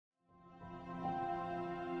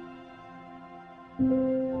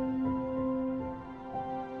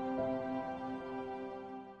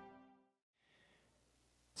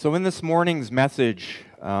So in this morning's message,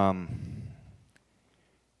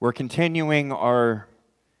 we're continuing our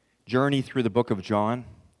journey through the book of John.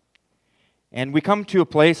 And we come to a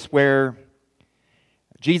place where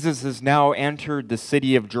Jesus has now entered the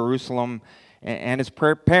city of Jerusalem and is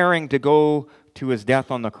preparing to go to his death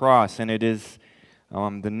on the cross. And it is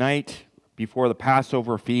the night before the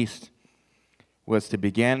Passover feast was to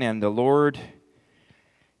begin. And the Lord,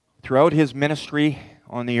 throughout his ministry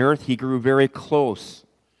on the earth, he grew very close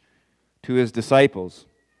to his disciples.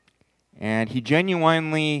 And he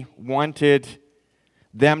genuinely wanted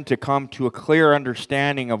them to come to a clear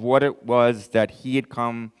understanding of what it was that he had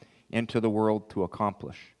come into the world to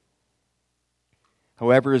accomplish.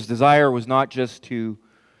 However, his desire was not just to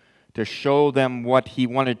show them what he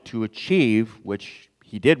wanted to achieve, which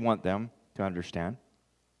he did want them to understand,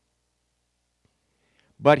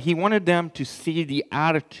 but he wanted them to see the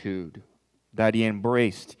attitude that he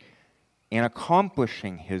embraced in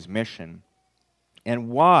accomplishing his mission and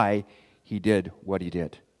why he did what he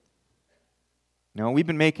did. Now, we've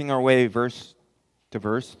been making our way verse to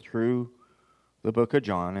verse through the book of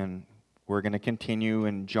John, and we're going to continue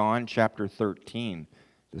in John chapter 13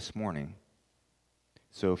 this morning.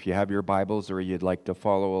 So if you have your Bibles or you'd like to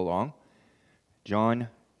follow along, John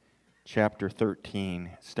chapter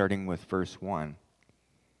 13, starting with verse 1.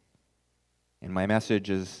 And my message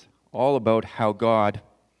is all about how God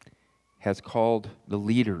has called the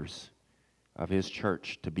leaders of his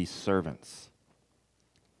church to be servants.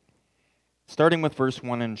 Starting with verse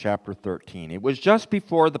 1 in chapter 13. It was just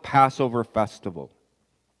before the Passover festival.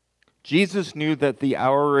 Jesus knew that the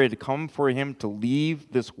hour had come for him to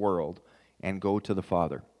leave this world and go to the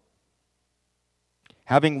Father.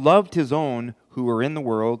 Having loved his own who were in the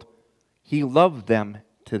world, he loved them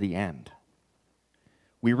to the end.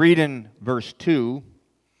 We read in verse 2,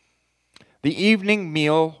 the evening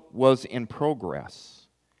meal was in progress,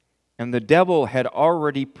 and the devil had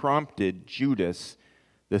already prompted Judas,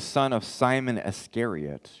 the son of Simon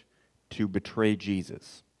Iscariot, to betray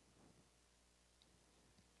Jesus.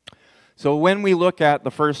 So when we look at the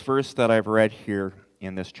first verse that I've read here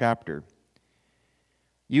in this chapter,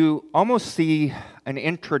 you almost see an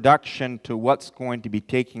introduction to what's going to be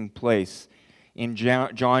taking place in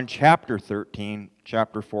John chapter 13,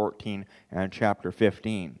 chapter 14, and chapter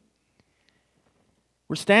 15.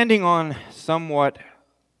 We're standing on somewhat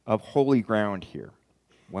of holy ground here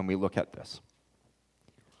when we look at this.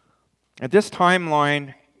 At this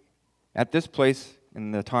timeline, at this place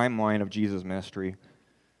in the timeline of Jesus' ministry,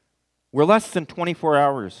 we're less than 24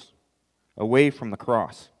 hours away from the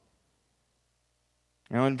cross.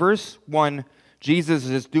 Now in verse 1, Jesus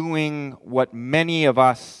is doing what many of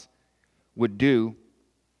us would do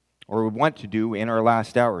or would want to do in our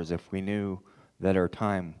last hours if we knew that our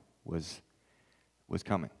time was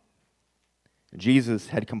coming. Jesus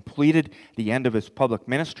had completed the end of his public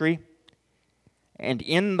ministry, and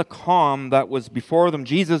in the calm that was before them,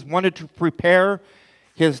 Jesus wanted to prepare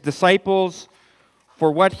his disciples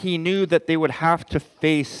for what he knew that they would have to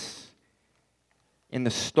face in the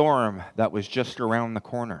storm that was just around the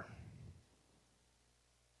corner.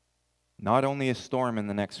 Not only a storm in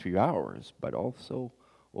the next few hours, but also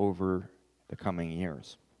over the coming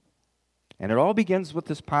years. And it all begins with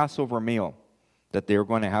this Passover meal that they were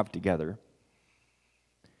going to have together,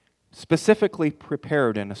 specifically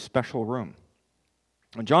prepared in a special room.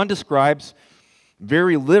 And John describes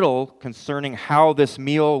very little concerning how this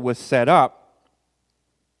meal was set up,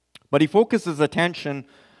 but he focuses attention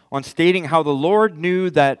on stating how the Lord knew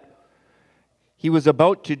that he was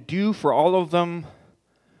about to do for all of them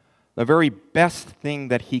the very best thing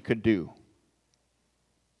that he could do,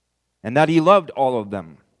 and that he loved all of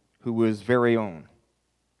them who were his very own,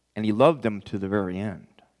 and he loved them to the very end.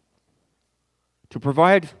 To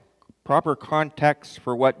provide proper context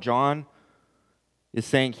for what John is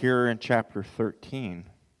saying here in chapter 13,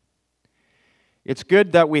 it's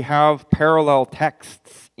good that we have parallel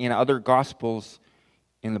texts in other Gospels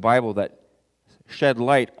in the Bible that shed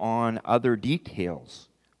light on other details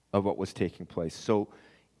of what was taking place. So,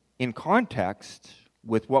 in context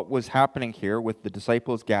with what was happening here with the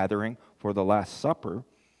disciples gathering for the Last Supper,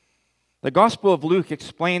 the Gospel of Luke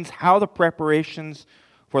explains how the preparations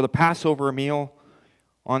for the Passover meal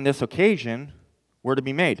on this occasion were to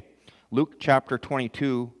be made. Luke chapter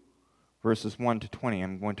 22, verses 1 to 20.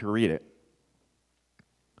 I'm going to read it.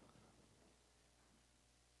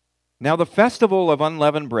 Now the festival of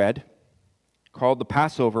unleavened bread, called the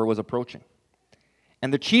Passover, was approaching.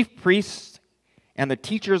 And the chief priests and the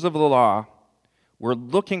teachers of the law were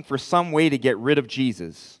looking for some way to get rid of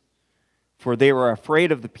Jesus, for they were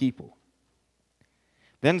afraid of the people.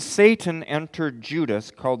 Then Satan entered Judas,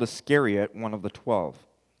 called Iscariot, one of the 12.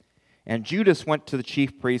 And Judas went to the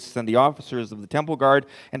chief priests and the officers of the temple guard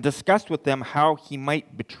and discussed with them how he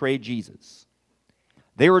might betray Jesus.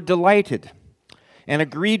 They were delighted and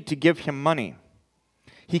agreed to give him money.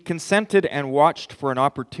 He consented and watched for an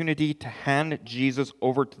opportunity to hand Jesus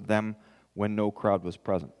over to them when no crowd was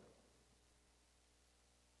present.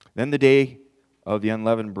 Then the day of the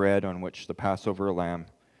unleavened bread on which the Passover lamb,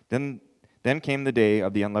 then came the day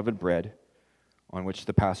of the unleavened bread on which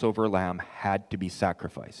the Passover lamb had to be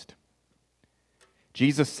sacrificed.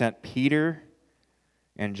 Jesus sent Peter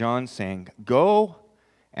and John, saying, "Go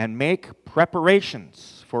and make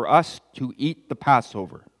preparations for us to eat the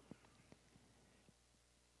Passover."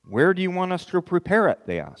 "Where do you want us to prepare it?"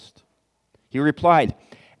 they asked. He replied,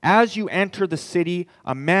 "As you enter the city,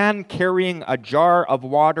 a man carrying a jar of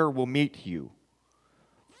water will meet you.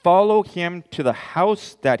 Follow him to the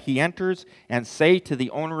house that he enters and say to the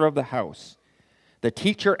owner of the house, 'The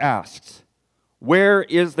teacher asks, where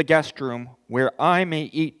is the guest room where I may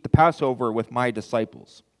eat the Passover with my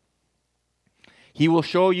disciples?' He will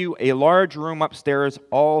show you a large room upstairs,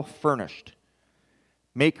 all furnished.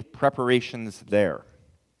 Make preparations there."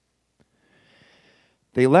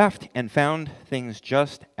 They left and found things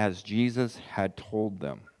just as Jesus had told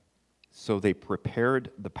them. So they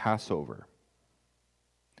prepared the Passover.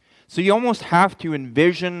 So you almost have to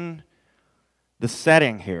envision the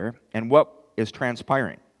setting here and what is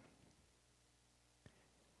transpiring.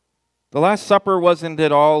 The Last Supper wasn't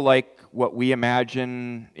at all like what we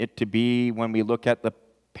imagine it to be when we look at the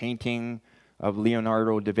painting of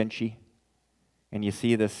Leonardo da Vinci. And you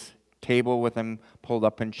see this table with them pulled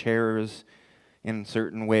up in chairs in a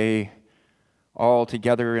certain way, all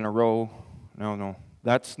together in a row. No,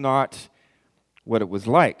 that's not what it was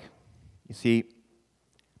like. You see,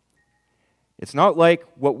 it's not like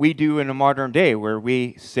what we do in a modern day where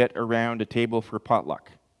we sit around a table for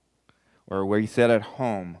potluck or where you sit at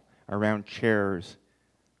home around chairs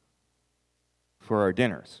for our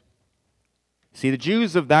dinners. See, the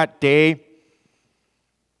Jews of that day,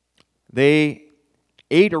 they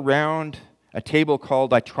ate around a table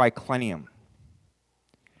called a triclinium.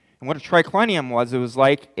 And what a triclinium was, it was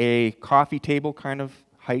like a coffee table kind of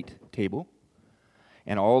height table.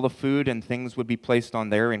 And all the food and things would be placed on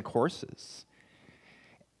there in courses.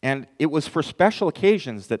 And it was for special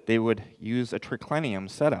occasions that they would use a triclinium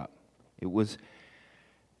setup.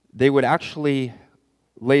 They would actually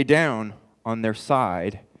lay down on their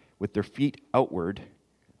side with their feet outward,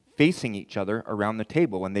 facing each other around the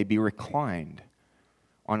table, and they'd be reclined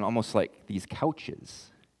on almost like these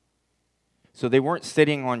couches. So they weren't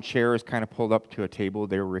sitting on chairs kind of pulled up to a table,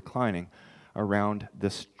 they were reclining around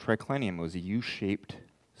this triclinium. It was a U-shaped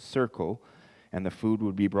circle, and the food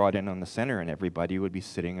would be brought in on the center, and everybody would be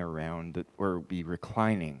sitting around or be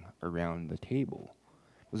reclining around the table.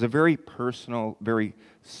 It was a very personal, very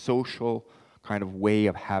social kind of way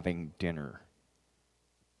of having dinner.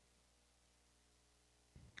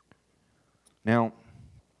 Now,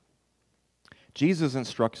 Jesus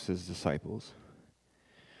instructs his disciples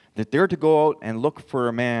that they're to go out and look for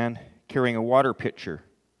a man carrying a water pitcher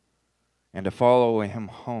and to follow him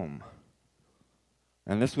home.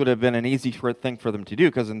 And this would have been an easy thing for them to do,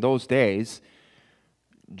 because in those days,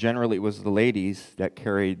 generally it was the ladies that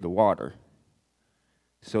carried the water.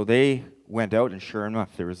 So they went out, and sure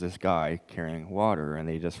enough, there was this guy carrying water, and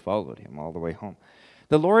they just followed him all the way home.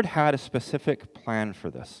 The Lord had a specific plan for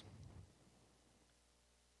this.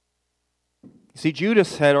 See,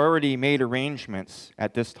 Judas had already made arrangements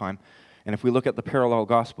at this time, and if we look at the parallel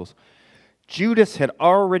Gospels, Judas had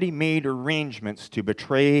already made arrangements to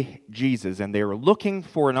betray Jesus, and they were looking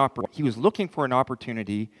for an opportunity. He was looking for an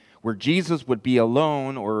opportunity where Jesus would be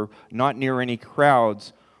alone or not near any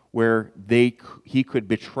crowds, where he could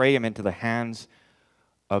betray him into the hands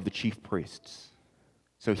of the chief priests.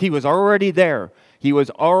 So he was already there. He was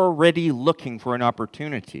already looking for an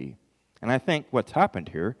opportunity. And I think what's happened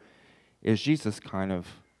here is Jesus kind of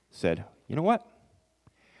said, you know what?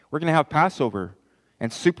 We're going to have Passover,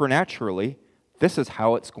 and supernaturally, this is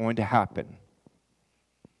how it's going to happen.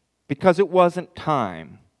 Because it wasn't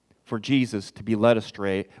time for Jesus to be led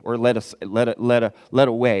astray or led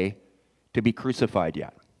away to be crucified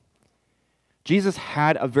yet. Jesus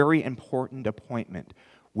had a very important appointment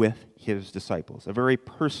with his disciples, a very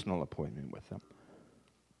personal appointment with them.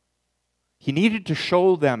 He needed to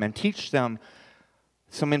show them and teach them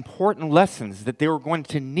some important lessons that they were going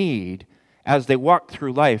to need as they walked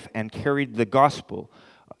through life and carried the gospel,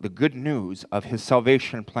 the good news of his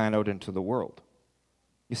salvation plan out into the world.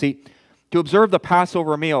 You see, To observe the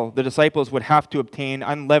Passover meal, the disciples would have to obtain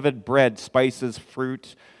unleavened bread, spices,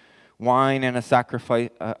 fruit, wine, and a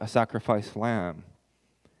sacrificed lamb.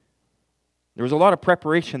 There was a lot of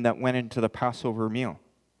preparation that went into the Passover meal.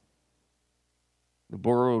 The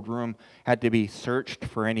borrowed room had to be searched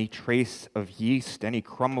for any trace of yeast. Any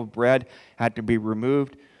crumb of bread had to be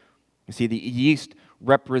removed. You see, the yeast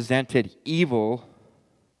represented evil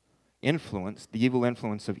influence, the evil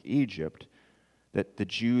influence of Egypt that the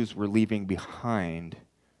Jews were leaving behind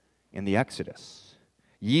in the Exodus.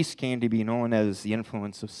 Yeast came to be known as the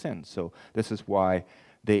influence of sin, so this is why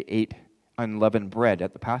they ate unleavened bread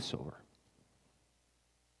at the Passover.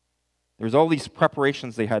 There's all these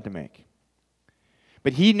preparations they had to make.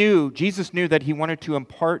 But Jesus knew that he wanted to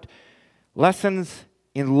impart lessons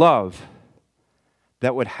in love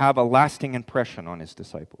that would have a lasting impression on his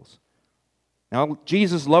disciples. Now,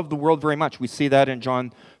 Jesus loved the world very much. We see that in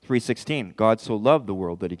John 3:16. God so loved the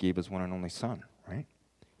world that he gave his one and only Son, right?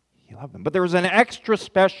 He loved them. But there was an extra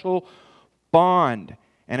special bond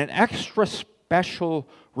and an extra special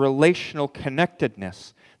relational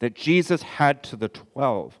connectedness that Jesus had to the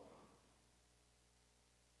 12.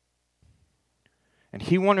 And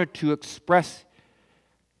he wanted to express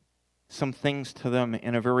some things to them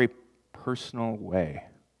in a very personal way.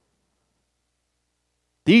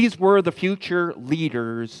 These were the future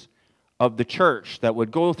leaders of the church that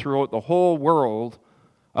would go throughout the whole world,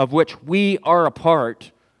 of which we are a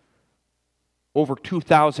part over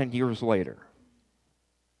 2,000 years later.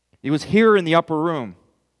 It was here in the upper room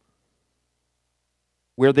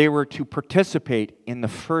where they were to participate in the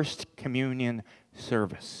first communion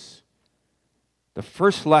service. The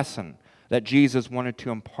first lesson that Jesus wanted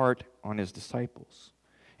to impart on his disciples.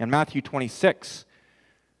 In Matthew 26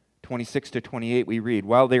 to 28, we read,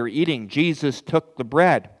 "While they were eating, Jesus took the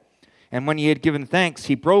bread, and when he had given thanks,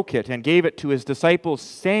 he broke it and gave it to his disciples,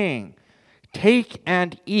 saying, 'Take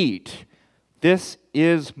and eat, this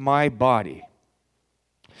is my body.'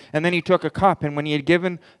 And then he took a cup, and when he had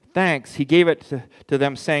given thanks, he gave it to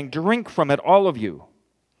them, saying, 'Drink from it, all of you.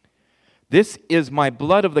 This is my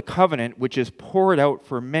blood of the covenant, which is poured out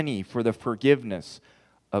for many for the forgiveness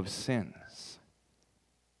of sins.'"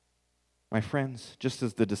 My friends, just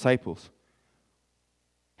as the disciples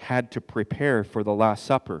had to prepare for the Last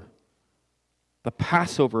Supper, the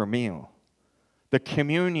Passover meal, the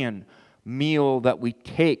communion meal that we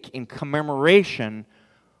take in commemoration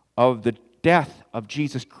of the death of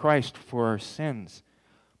Jesus Christ for our sins,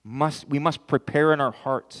 we must prepare in our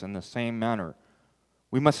hearts in the same manner.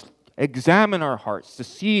 We must examine our hearts to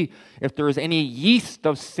see if there is any yeast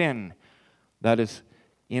of sin that is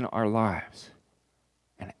in our lives,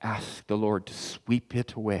 and ask the Lord to sweep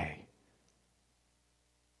it away.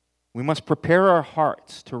 We must prepare our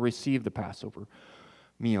hearts to receive the Passover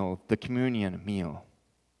meal, the communion meal.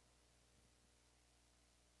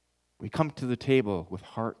 We come to the table with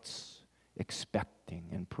hearts expecting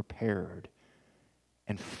and prepared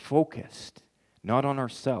and focused, not on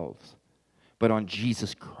ourselves, but on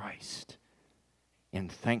Jesus Christ, in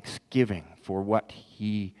thanksgiving for what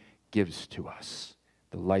he gives to us,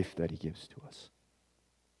 the life that he gives to us.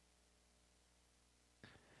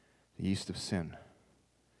 The yeast of sin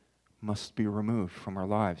must be removed from our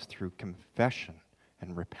lives through confession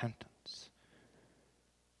and repentance.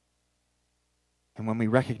 And when we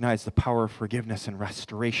recognize the power of forgiveness and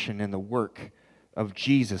restoration in the work of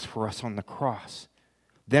Jesus for us on the cross,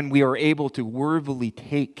 then we are able to worthily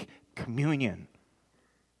take communion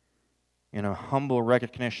in a humble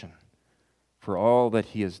recognition for all that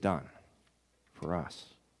he has done for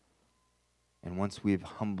us. And once we've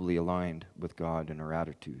humbly aligned with God in our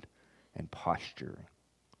attitude and posture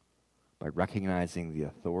by recognizing the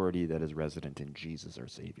authority that is resident in Jesus our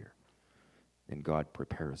Savior, then God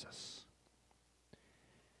prepares us.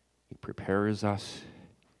 He prepares us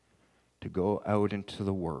to go out into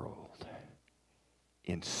the world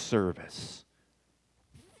in service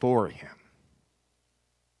for him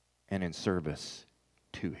and in service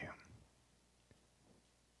to him.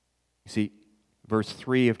 You see, verse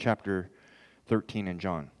 3 of chapter 13 in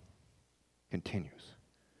John continues.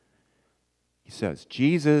 He says,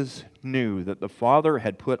 "Jesus knew that the Father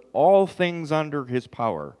had put all things under his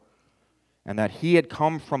power, and that he had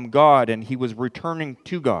come from God and he was returning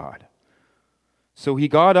to God. So he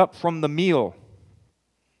got up from the meal."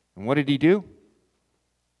 And what did he do?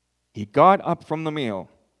 He got up from the meal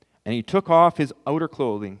and he took off his outer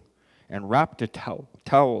clothing and wrapped a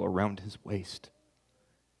towel around his waist.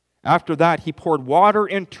 After that, he poured water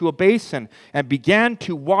into a basin and began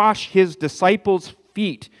to wash his disciples'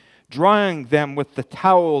 feet, drying them with the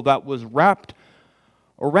towel that was wrapped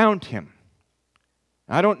around him.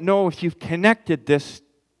 I don't know if you've connected this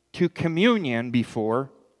to communion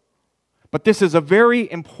before, but this is a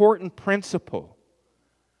very important principle.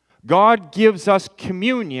 God gives us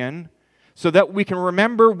communion so that we can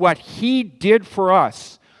remember what He did for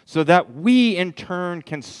us, so that we in turn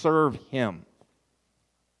can serve Him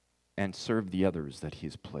and serve the others that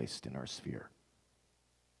He's placed in our sphere.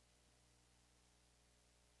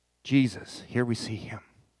 Jesus, here we see Him,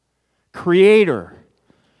 Creator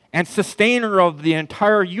and Sustainer of the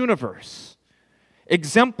entire universe,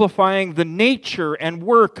 exemplifying the nature and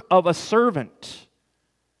work of a servant.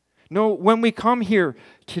 No, when we come here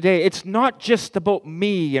today, it's not just about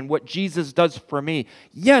me and what Jesus does for me.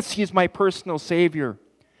 Yes, He's my personal Savior,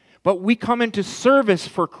 but we come into service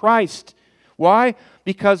for Christ. Why?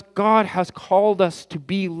 Because God has called us to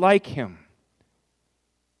be like Him.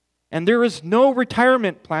 And there is no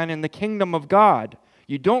retirement plan in the kingdom of God.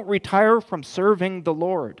 You don't retire from serving the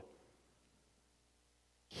Lord.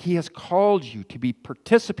 He has called you to be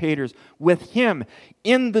participators with Him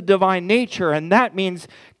in the divine nature, and that means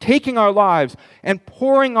taking our lives and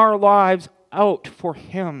pouring our lives out for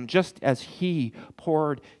Him, just as He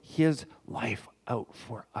poured His life out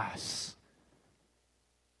for us.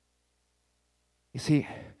 You see,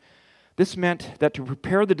 this meant that to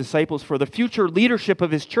prepare the disciples for the future leadership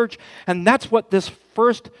of His church, and that's what this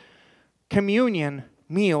first communion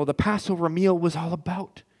meal, the Passover meal, was all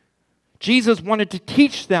about. Jesus wanted to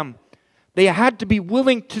teach them. They had to be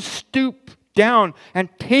willing to stoop down and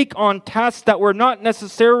take on tasks that were not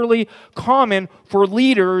necessarily common for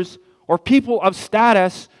leaders or people of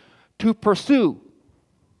status to pursue.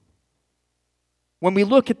 When we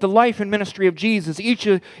look at the life and ministry of Jesus, each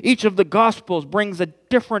of the Gospels brings a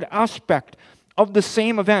different aspect of the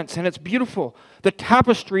same events, and it's beautiful. The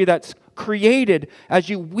tapestry that's created as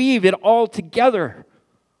you weave it all together.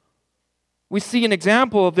 We see an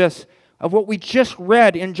example of this, of what we just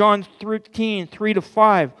read in John 13,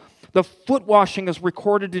 3-5. The foot washing is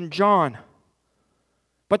recorded in John.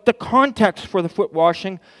 But the context for the foot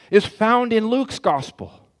washing is found in Luke's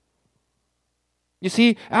Gospel. You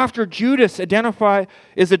see, after Judas is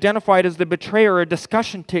identified as the betrayer, a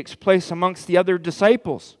discussion takes place amongst the other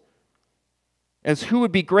disciples as who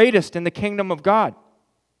would be greatest in the kingdom of God.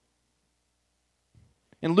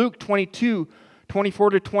 In Luke 22,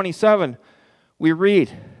 24-27, we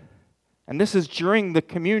read, and this is during the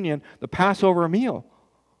communion, the Passover meal.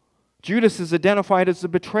 Judas is identified as the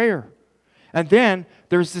betrayer. And then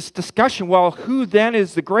there's this discussion, well, who then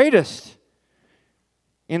is the greatest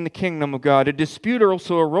in the kingdom of God? A dispute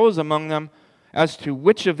also arose among them as to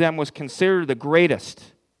which of them was considered the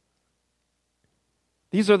greatest.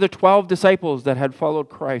 These are the 12 disciples that had followed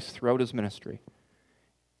Christ throughout His ministry.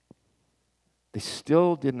 They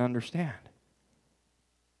still didn't understand.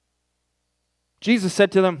 Jesus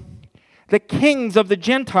said to them, "The kings of the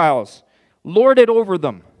Gentiles lord it over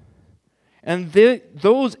them, and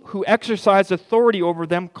those who exercise authority over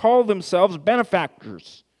them call themselves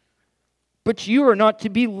benefactors. But you are not to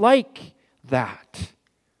be like that.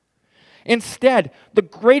 Instead, the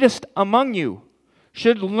greatest among you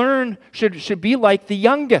should be like the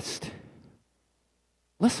youngest."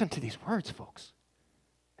 Listen to these words, folks.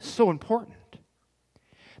 It's so important.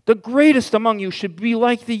 The greatest among you should be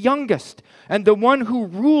like the youngest, and the one who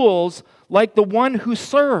rules like the one who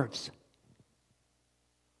serves.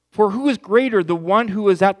 For who is greater, the one who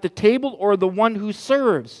is at the table or the one who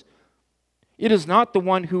serves? Is it not the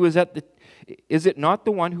one who is at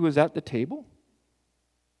the table?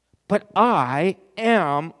 But I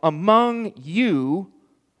am among you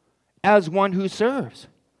as one who serves.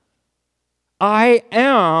 I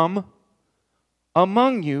am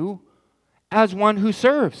among you as one who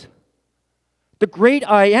serves. The great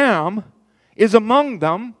I am is among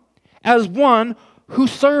them as one who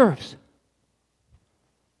serves.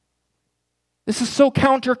 This is so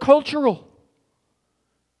countercultural.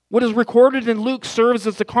 What is recorded in Luke serves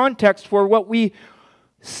as the context for what we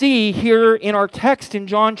see here in our text in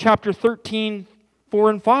John chapter 13, 4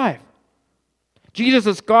 and 5. Jesus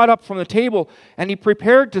has got up from the table and He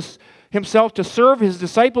prepared Himself to serve His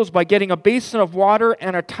disciples by getting a basin of water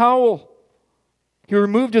and a towel. He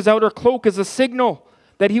removed His outer cloak as a signal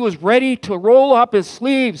that He was ready to roll up His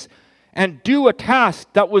sleeves and do a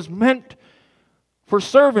task that was meant for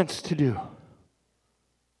servants to do.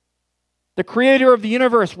 The Creator of the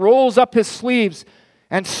universe rolls up His sleeves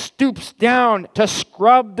and stoops down to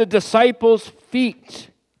scrub the disciples' feet.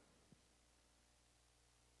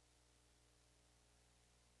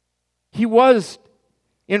 He was,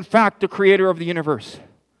 in fact, the Creator of the universe.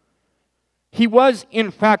 He was,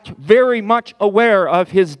 in fact, very much aware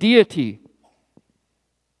of His deity.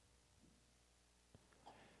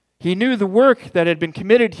 He knew the work that had been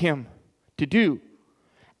committed Him to do,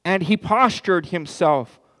 And he postured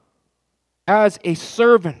himself as a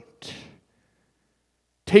servant,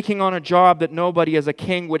 taking on a job that nobody as a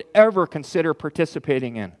king would ever consider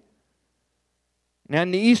participating in. And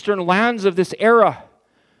in the eastern lands of this era,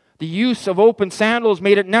 the use of open sandals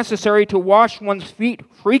made it necessary to wash one's feet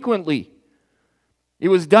frequently. It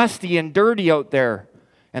was dusty and dirty out there,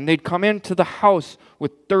 and they'd come into the house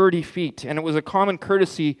with dirty feet. And it was a common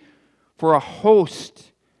courtesy for a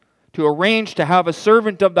host to arrange to have a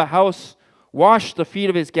servant of the house wash the feet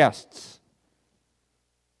of his guests.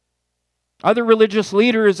 Other religious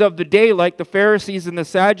leaders of the day, like the Pharisees and the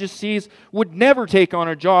Sadducees, would never take on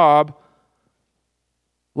a job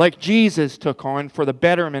like Jesus took on for the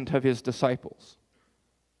betterment of his disciples.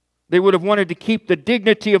 They would have wanted to keep the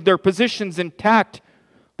dignity of their positions intact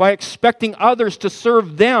by expecting others to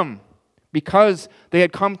serve them because they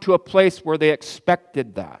had come to a place where they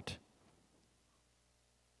expected that.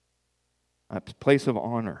 A place of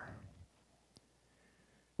honor.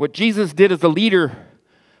 What Jesus did as a leader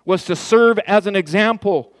was to serve as an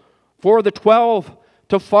example for the 12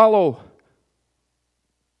 to follow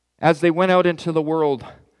as they went out into the world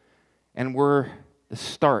and were the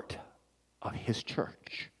start of his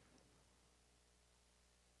church.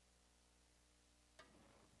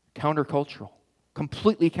 Countercultural.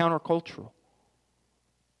 Completely countercultural.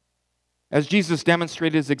 As Jesus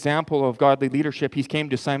demonstrated his example of godly leadership, he came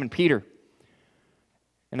to Simon Peter.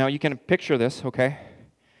 And now you can picture this, okay?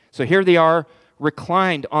 So here they are,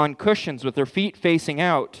 reclined on cushions with their feet facing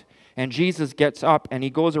out. And Jesus gets up and he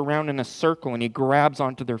goes around in a circle and he grabs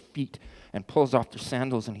onto their feet and pulls off their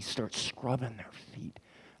sandals and he starts scrubbing their feet.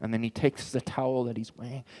 And then he takes the towel that he's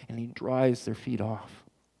wearing and he dries their feet off.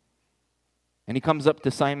 And he comes up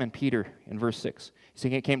to Simon Peter in verse 6.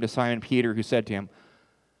 He came to Simon Peter who said to him,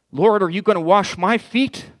 "Lord, are you going to wash my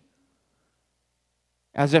feet?"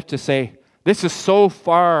 As if to say, "This is so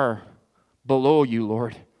far below you,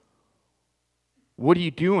 Lord. What are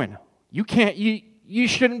you doing? You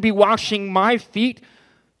shouldn't be washing my feet."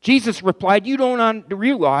 Jesus replied, "You don't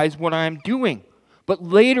realize what I'm doing, but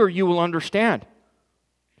later you will understand."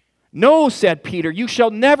 "No," said Peter, "you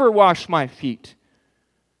shall never wash my feet."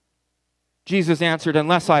 Jesus answered,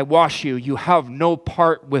 "Unless I wash you, you have no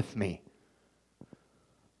part with me."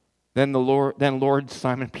 Then Lord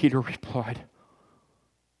Simon Peter replied,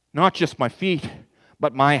 "Not just my feet,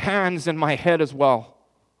 but my hands and my head as well."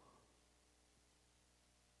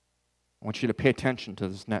 I want you to pay attention to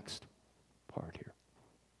this next part here.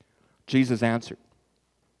 Jesus answered,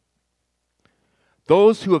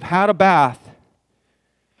 "Those who have had a bath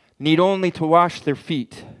need only to wash their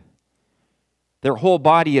feet. Their whole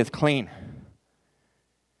body is clean.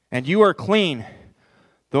 And you are clean,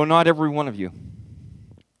 though not every one of you."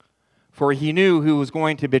 For he knew who was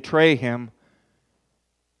going to betray him,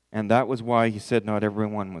 and that was why he said not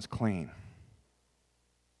everyone was clean.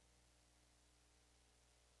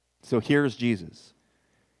 So here's Jesus.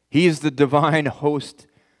 He is the divine host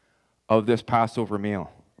of this Passover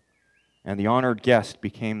meal. And the honored guest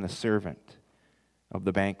became the servant of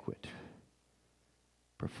the banquet,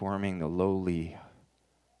 performing the lowly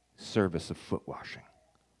service of foot washing.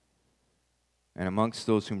 And amongst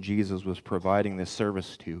those whom Jesus was providing this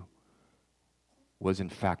service to was in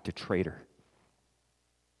fact a traitor.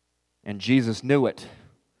 And Jesus knew it.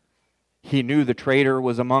 He knew the traitor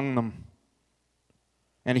was among them.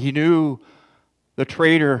 And he knew the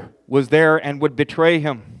traitor was there and would betray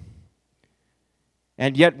him.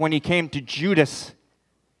 And yet when he came to Judas,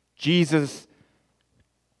 Jesus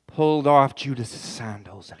pulled off Judas'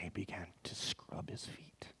 sandals and he began to scrub his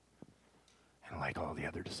feet. And like all the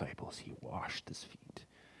other disciples, he washed his feet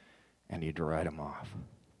and he dried them off.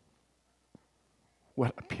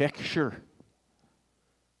 What a picture.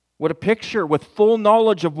 What a picture. With full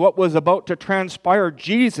knowledge of what was about to transpire,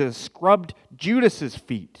 Jesus scrubbed Judas's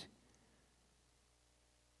feet.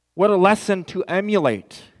 What a lesson to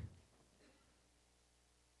emulate.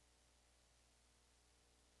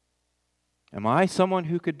 Am I someone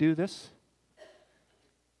who could do this?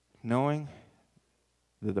 Knowing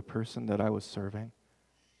that the person that I was serving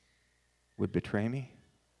would betray me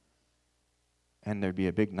and there'd be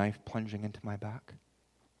a big knife plunging into my back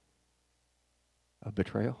of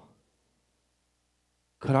betrayal?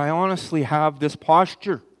 Could I honestly have this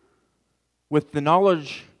posture with the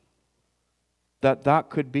knowledge that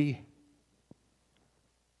that could be?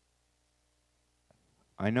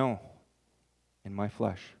 I know in my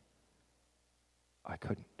flesh I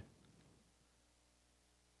couldn't.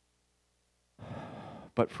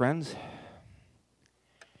 But friends,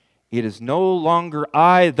 it is no longer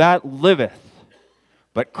I that liveth,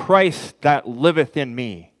 but Christ that liveth in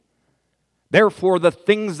me. Therefore, the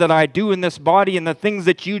things that I do in this body and the things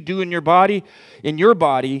that you do in your body,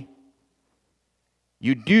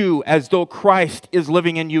 you do as though Christ is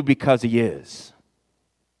living in you because He is.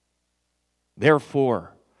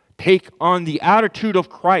 Therefore, take on the attitude of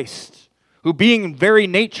Christ, who being in very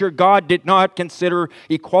nature God did not consider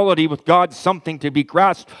equality with God something to be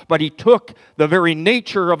grasped, but He took the very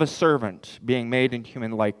nature of a servant, being made in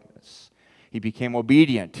human likeness. He became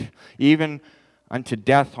obedient, even unto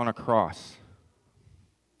death on a cross.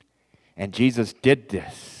 And Jesus did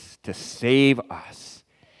this to save us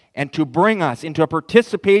and to bring us into a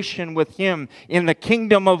participation with Him in the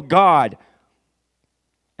kingdom of God.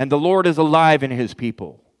 And the Lord is alive in His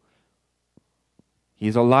people.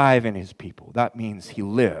 He's alive in His people. That means He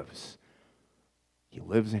lives. He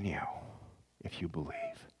lives in you if you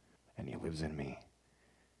believe. And He lives in me.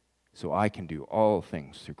 So I can do all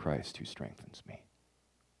things through Christ who strengthens me.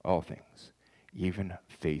 All things. Even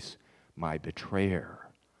face my betrayer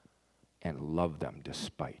and love them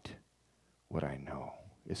despite what I know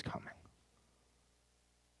is coming.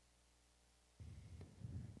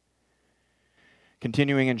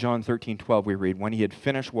 Continuing in John 13:12, we read, when He had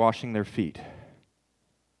finished washing their feet,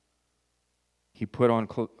 He put on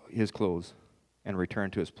His clothes and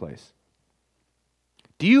returned to His place.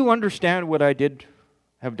 Do you understand what I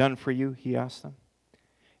have done for you? He asked them.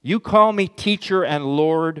 You call me teacher and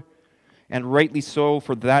Lord, and rightly so,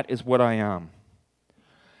 for that is what I am.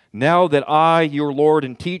 Now that I, your Lord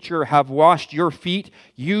and teacher, have washed your feet,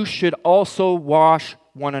 you should also wash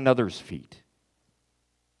one another's feet.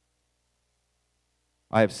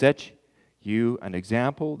 I have set you an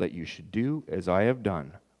example that you should do as I have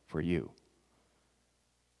done for you.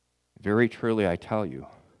 Very truly I tell you,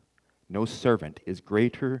 no servant is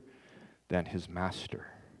greater than his master,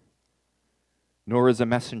 nor is a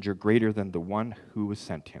messenger greater than the one who was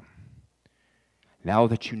sent him. Now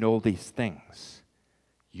that you know these things,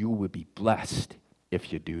 you will be blessed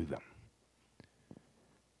if you do them.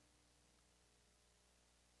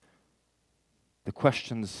 The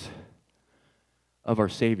questions of our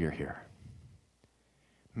Savior here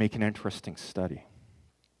make an interesting study.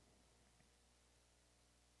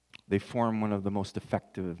 They form one of the most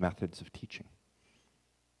effective methods of teaching.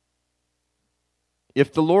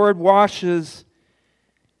 If the Lord washes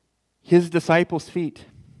His disciples' feet,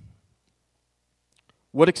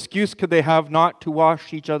 what excuse could they have not to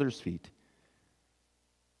wash each other's feet?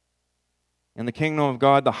 In the kingdom of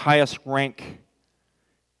God, the highest rank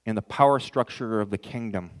in the power structure of the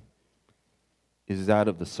kingdom is that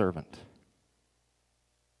of the servant.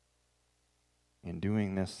 In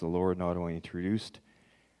doing this, the Lord not only introduced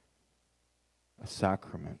a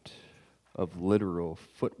sacrament of literal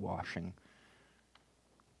foot washing,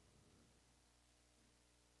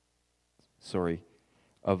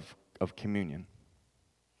 of communion.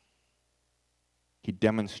 He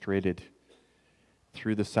demonstrated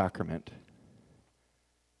through the sacrament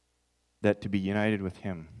that to be united with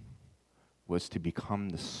Him was to become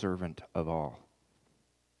the servant of all.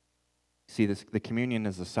 See, the communion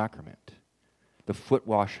is a sacrament. The foot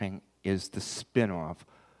washing is the spin-off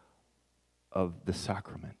of the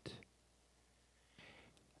sacrament.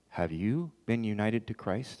 Have you been united to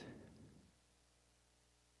Christ?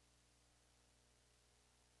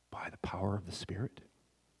 By the power of the Spirit?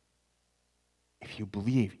 If you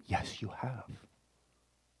believe, yes, you have.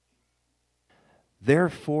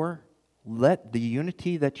 Therefore, let the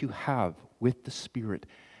unity that you have with the Spirit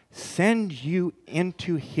send you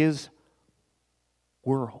into His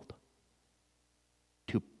world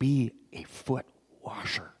to be a foot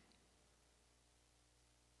washer.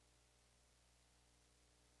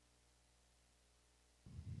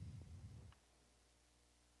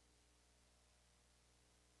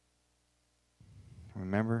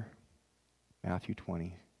 Remember Matthew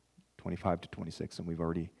 20, 25 to 26, and we've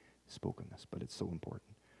already spoken this, but it's so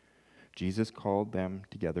important. Jesus called them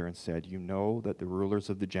together and said, you know that the rulers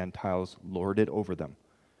of the Gentiles lord it over them,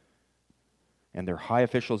 and their high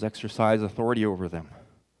officials exercise authority over them.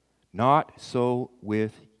 Not so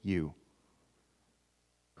with you.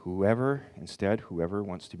 Whoever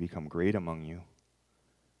wants to become great among you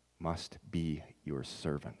must be your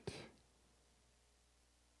servant.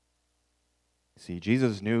 See,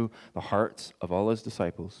 Jesus knew the hearts of all His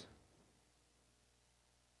disciples.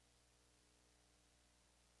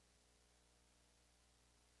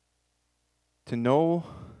 To know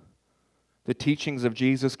the teachings of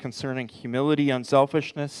Jesus concerning humility,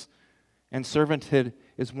 unselfishness, and servanthood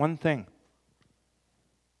is one thing.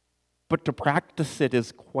 But to practice it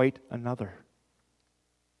is quite another.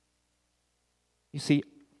 You see,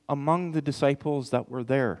 among the disciples that were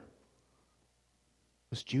there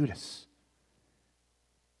was Judas.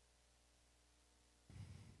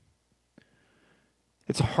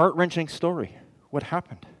 It's a heart-wrenching story. What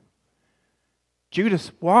happened?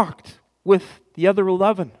 Judas walked with the other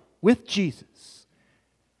 11, with Jesus.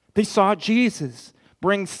 They saw Jesus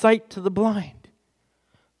bring sight to the blind.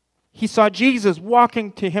 He saw Jesus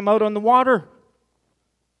walking to him out on the water.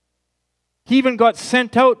 He even got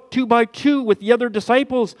sent out 2 by 2 with the other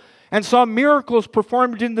disciples and saw miracles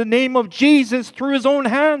performed in the name of Jesus through his own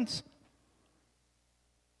hands.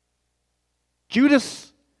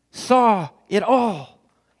 Judas saw it all,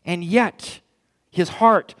 and yet his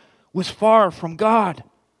heart was far from God.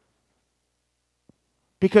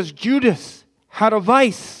 Because Judas had a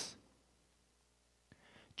vice.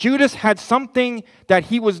 Judas had something that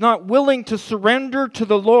he was not willing to surrender to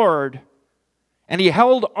the Lord, and he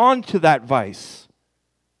held on to that vice.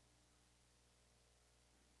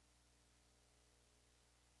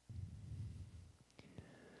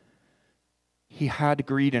 He had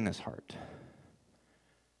greed in his heart,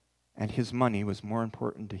 and his money was more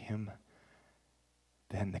important to him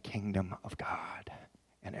than the kingdom of God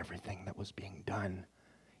and everything that was being done,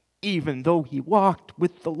 even though he walked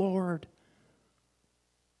with the Lord.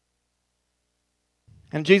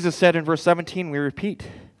 And Jesus said in verse 17, we repeat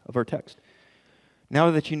of our text, now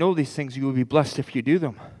that you know these things, you will be blessed if you do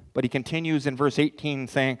them. But he continues in verse 18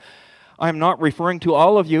 saying, I am not referring to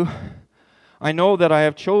all of you. I know that I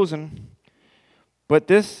have chosen, but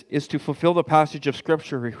this is to fulfill the passage of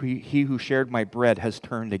Scripture, he who shared my bread has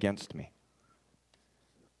turned against me.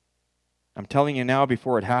 I'm telling you now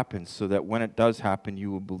before it happens, so that when it does happen, you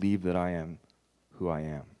will believe that I am who I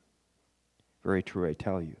am. Very true, I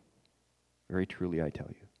tell you. Very truly, I tell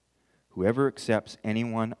you. Whoever accepts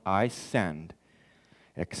anyone I send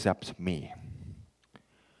accepts me.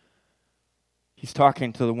 He's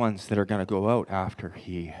talking to the ones that are going to go out after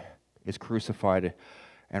he is crucified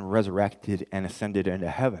and resurrected and ascended into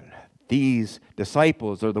heaven. These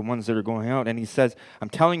disciples are the ones that are going out, and he says, I'm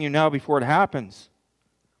telling you now before it happens,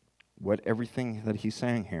 everything that he's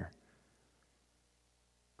saying here.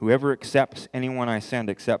 Whoever accepts anyone I send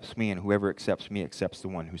accepts me, and whoever accepts me accepts the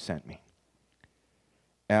one who sent me.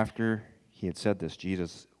 After he had said this,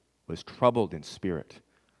 Jesus was troubled in spirit.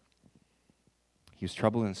 He was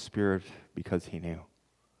troubled in spirit because he knew.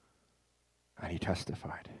 And he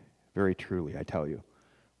testified, very truly, I tell you,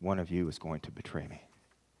 one of you is going to betray me.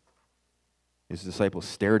 His disciples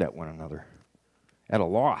stared at one another, at a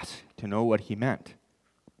loss to know what he meant.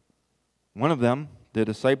 One of them, the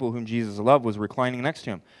disciple whom Jesus loved, was reclining next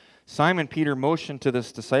to him. Simon Peter motioned to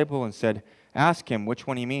this disciple and said, ask him which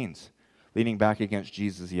one he means. Leaning back against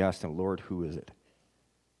Jesus, he asked him, Lord, who is it?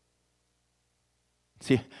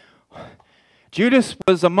 See, Judas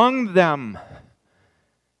was among them.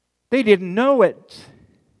 They didn't know it.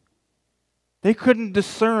 They couldn't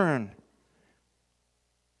discern.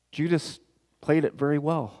 Judas played it very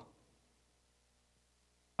well.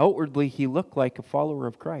 Outwardly, he looked like a follower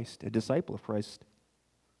of Christ, a disciple of Christ.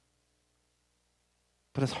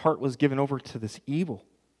 But his heart was given over to this evil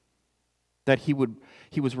that he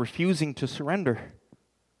was refusing to surrender.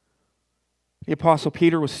 The Apostle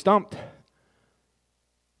Peter was stumped.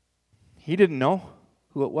 He didn't know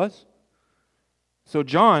who it was. So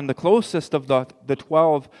John, the closest of the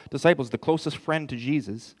 12 disciples, the closest friend to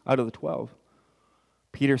Jesus out of the 12,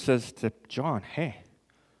 Peter says to John, hey,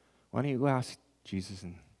 why don't you go ask Jesus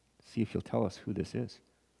and see if he'll tell us who this is?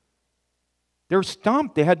 They're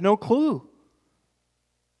stumped. They had no clue.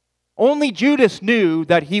 Only Judas knew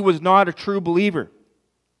that he was not a true believer.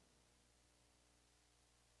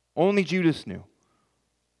 Only Judas knew.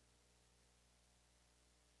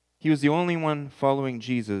 He was the only one following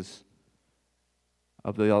Jesus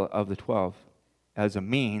of the 12 as a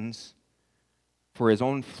means for his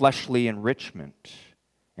own fleshly enrichment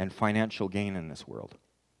and financial gain in this world.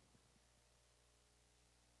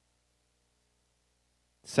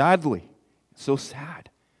 Sadly, so sad.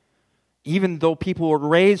 Even though people were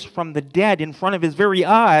raised from the dead in front of his very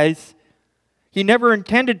eyes, he never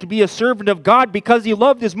intended to be a servant of God because he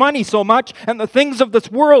loved his money so much and the things of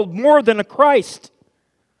this world more than a Christ.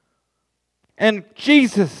 And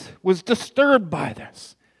Jesus was disturbed by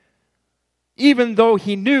this. Even though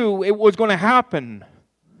he knew it was going to happen,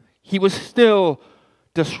 he was still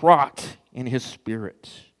distraught in his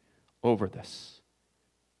spirit over this.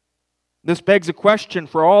 This begs a question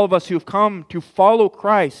for all of us who have come to follow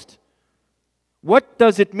Christ. What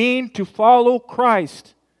does it mean to follow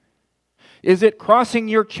Christ? Is it crossing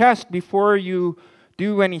your chest before you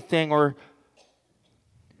do anything, or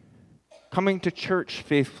coming to church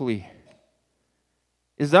faithfully?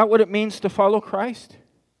 Is that what it means to follow Christ?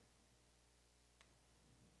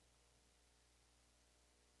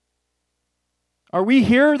 Are we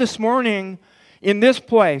here this morning in this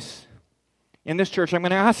place in this church, I'm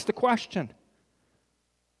going to ask the question,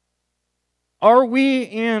 are we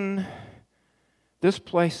in this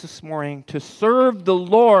place this morning to serve the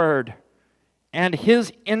Lord and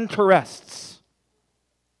His interests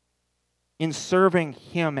in serving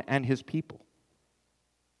Him and His people?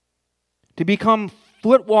 To become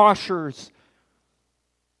foot washers?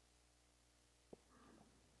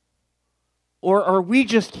 Or are we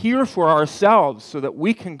just here for ourselves so that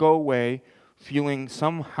we can go away feeling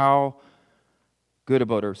somehow good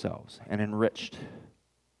about ourselves and enriched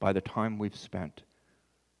by the time we've spent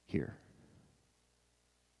here?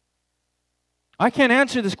 I can't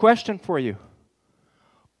answer this question for you.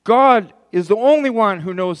 God is the only one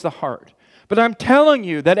who knows the heart. But I'm telling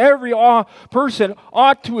you that every person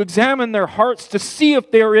ought to examine their hearts to see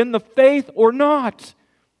if they are in the faith or not.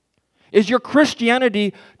 Is your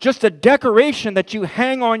Christianity just a decoration that you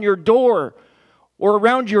hang on your door or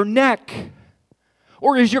around your neck?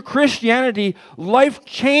 Or is your Christianity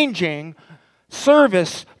life-changing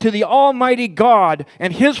service to the Almighty God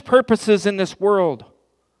and His purposes in this world?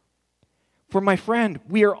 For my friend,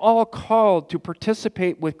 we are all called to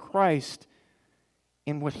participate with Christ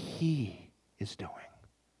in what He is doing.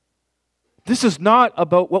 This is not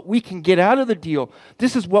about what we can get out of the deal.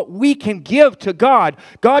 This is what we can give to God.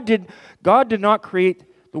 God did not create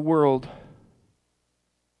the world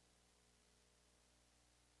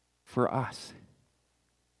for us.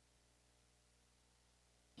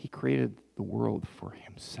 He created the world for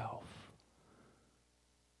Himself.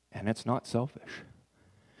 And it's not selfish,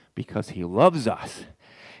 because He loves us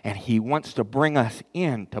and He wants to bring us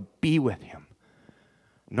in to be with Him.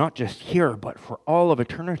 Not just here, but for all of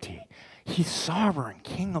eternity. He's sovereign,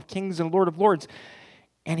 King of kings and Lord of lords.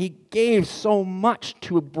 And He gave so much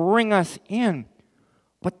to bring us in.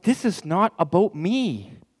 But this is not about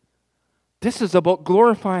me. This is about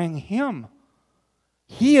glorifying Him.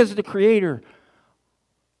 He is the Creator.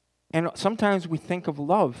 And sometimes we think of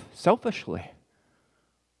love selfishly.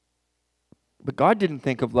 But God didn't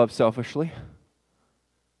think of love selfishly.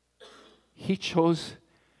 He chose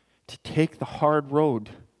to take the hard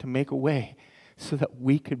road to make a way so that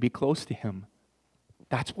we could be close to Him.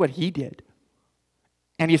 That's what He did.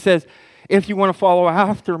 And He says, if you want to follow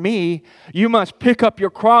after me, you must pick up your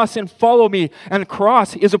cross and follow me. And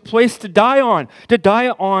cross is a place to die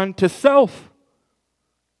on to self.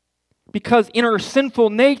 Because in our sinful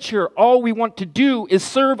nature, all we want to do is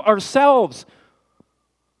serve ourselves.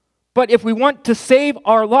 But if we want to save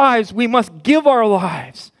our lives, we must give our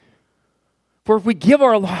lives. For if we give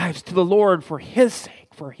our lives to the Lord for His sake,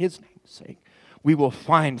 for His name's sake, we will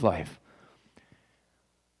find life.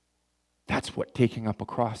 That's what taking up a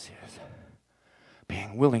cross is.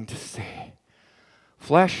 Being willing to say,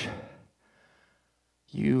 flesh,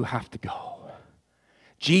 you have to go.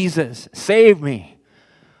 Jesus, save me.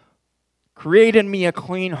 Create in me a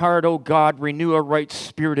clean heart, O God. Renew a right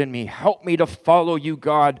spirit in me. Help me to follow you,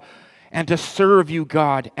 God, and to serve you,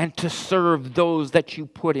 God, and to serve those that you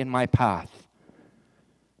put in my path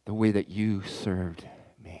the way that you served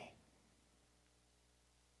me.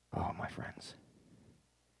 Oh, my friends.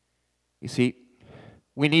 You see,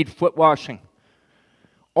 we need foot washing.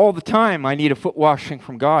 All the time, I need a foot washing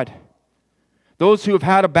from God. Those who have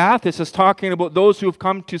had a bath, this is talking about those who have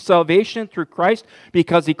come to salvation through Christ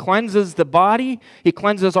because He cleanses the body. He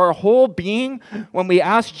cleanses our whole being. When we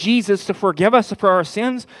ask Jesus to forgive us for our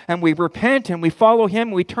sins and we repent and we follow Him,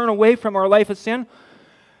 we turn away from our life of sin,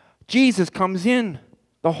 Jesus comes in.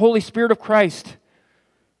 The Holy Spirit of Christ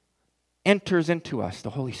enters into us.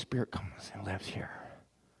 The Holy Spirit comes and lives here.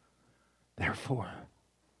 Therefore,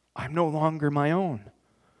 I'm no longer my own.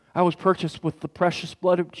 I was purchased with the precious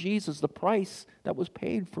blood of Jesus, the price that was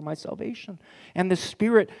paid for my salvation. And the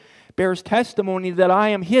Spirit bears testimony that I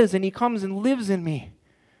am His, and He comes and lives in me.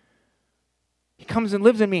 He comes and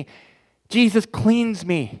lives in me. Jesus cleans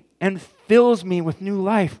me and fills me with new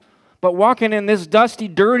life. But walking in this dusty,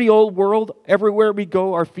 dirty old world, everywhere we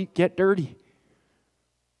go, our feet get dirty.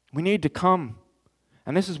 We need to come.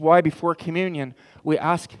 And this is why before communion, we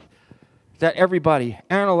ask that everybody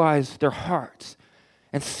analyze their hearts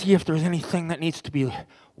and see if there's anything that needs to be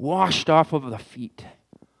washed off of the feet.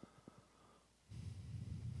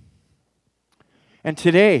 And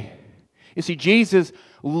today, you see, Jesus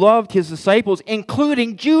loved His disciples,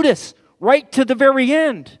 including Judas, right to the very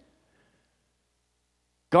end.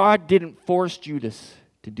 God didn't force Judas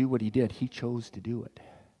to do what he did. He chose to do it.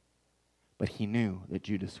 But He knew that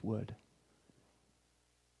Judas would.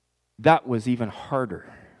 That was even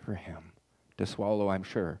harder for him to swallow, I'm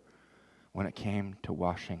sure, when it came to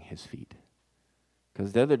washing His feet.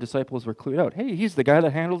 Because the other disciples were clued out. Hey, he's the guy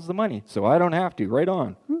that handles the money, so I don't have to. Right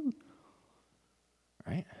on.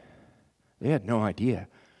 Right? They had no idea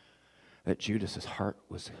that Judas's heart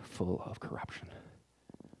was full of corruption.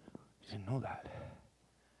 He didn't know that.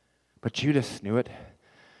 But Judas knew it,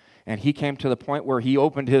 and he came to the point where he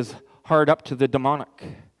opened his heart up to the demonic.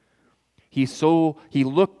 He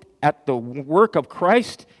looked at the work of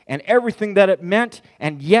Christ and everything that it meant,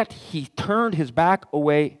 and yet he turned his back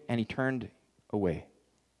away, and he turned away.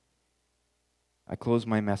 I close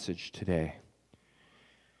my message today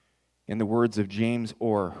in the words of James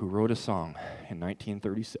Orr, who wrote a song in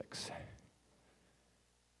 1936.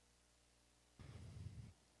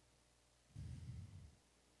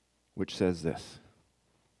 Which says this: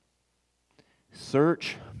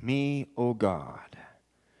 "Search me, O God,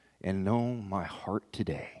 and know my heart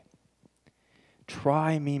today.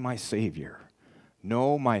 Try me, my Savior,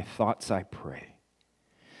 know my thoughts, I pray.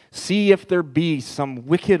 See if there be some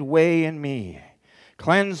wicked way in me.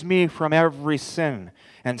 Cleanse me from every sin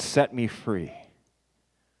and set me free.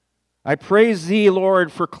 I praise thee,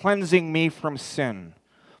 Lord, for cleansing me from sin.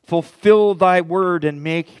 Fulfill thy word and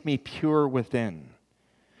make me pure within.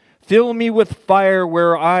 Fill me with fire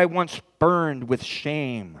where I once burned with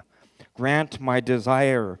shame. Grant my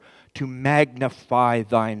desire to magnify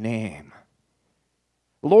thy name.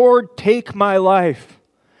 Lord, take my life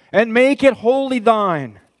and make it wholly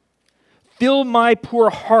thine. Fill my poor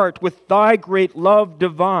heart with thy great love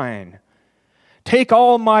divine. Take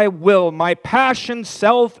all my will, my passion,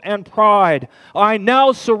 self, and pride. I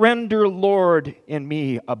now surrender, Lord, in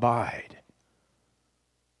me abide.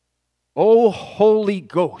 O Holy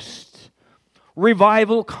Ghost,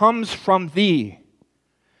 revival comes from thee.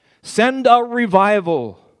 Send a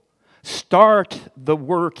revival. Start the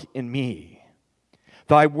work in me.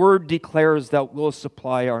 Thy word declares that we'll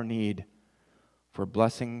supply our need. For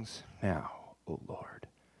blessings now, O Lord,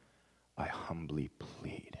 I humbly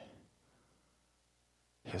plead."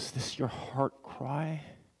 Is this your heart cry?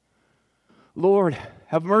 Lord,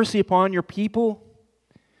 have mercy upon your people.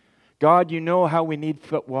 God, you know how we need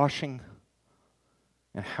foot washing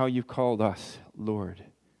and how you've called us, Lord,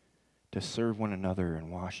 to serve one another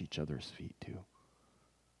and wash each other's feet too.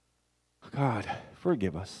 God,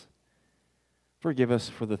 forgive us. Forgive us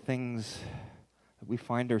for the things that we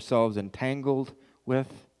find ourselves entangled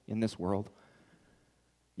with in this world.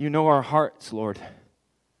 You know our hearts, Lord.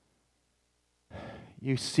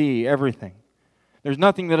 You see everything. There's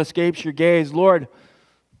nothing that escapes your gaze. Lord,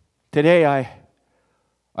 today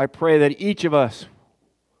I pray that each of us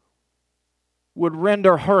would rend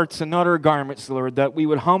our hearts and not our garments, Lord, that we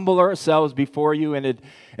would humble ourselves before you and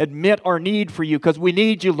admit our need for you, because we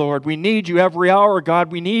need you, Lord. We need you every hour,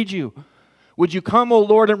 God. We need you. Would you come, O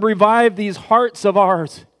Lord, and revive these hearts of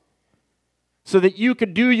ours so that you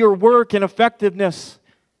could do your work in effectiveness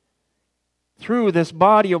through this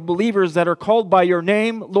body of believers that are called by your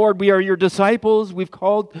name. Lord, we are your disciples. We've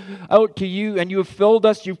called out to you, and you have filled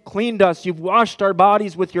us, you've cleaned us, you've washed our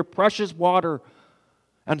bodies with your precious water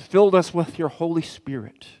and filled us with your Holy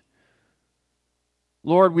Spirit.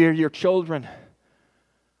 Lord, we are your children.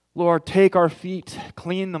 Lord, take our feet,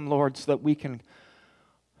 clean them, Lord, so that we can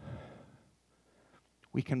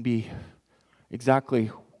be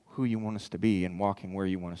exactly who you want us to be and walking where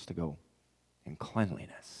you want us to go in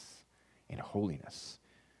cleanliness, in holiness.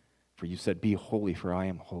 For you said, be holy, for I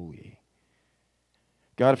am holy.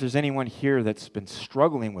 God, if there's anyone here that's been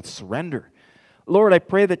struggling with surrender, Lord, I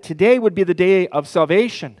pray that today would be the day of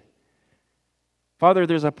salvation. Father,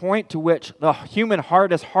 there's a point to which the human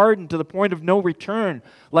heart is hardened to the point of no return,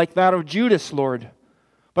 like that of Judas, Lord.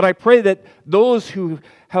 But I pray that those who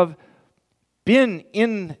have been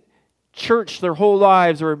in church their whole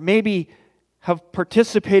lives, or maybe have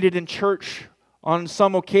participated in church on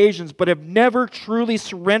some occasions, but have never truly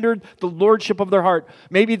surrendered the lordship of their heart.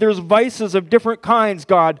 Maybe there's vices of different kinds,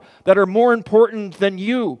 God, that are more important than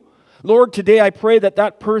you. Lord, today I pray that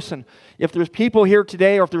that person, if there's people here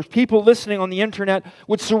today, or if there's people listening on the internet,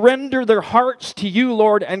 would surrender their hearts to you,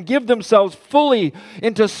 Lord, and give themselves fully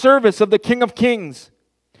into service of the King of Kings.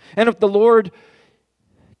 And if the Lord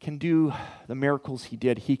can do the miracles he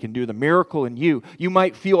did, he can do the miracle in you. You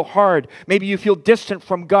might feel hard. Maybe you feel distant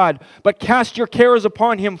from God, but cast your cares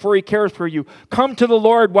upon him, for he cares for you. Come to the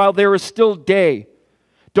Lord while there is still day.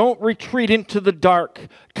 Don't retreat into the dark.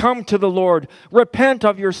 Come to the Lord. Repent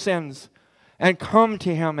of your sins and come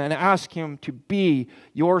to him and ask him to be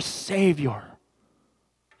your Savior.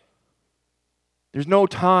 There's no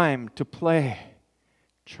time to play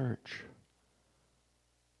church.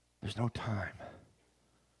 There's no time.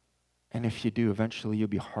 And if you do, eventually you'll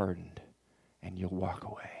be hardened and you'll walk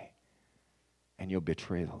away and you'll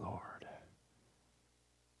betray the Lord.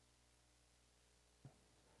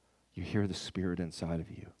 You hear the Spirit inside of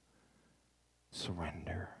you.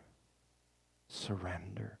 Surrender.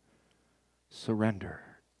 surrender. Surrender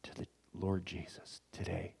to the Lord Jesus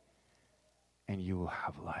today, and you will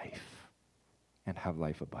have life, and have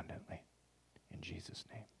life abundantly. In Jesus'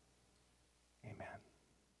 name, amen.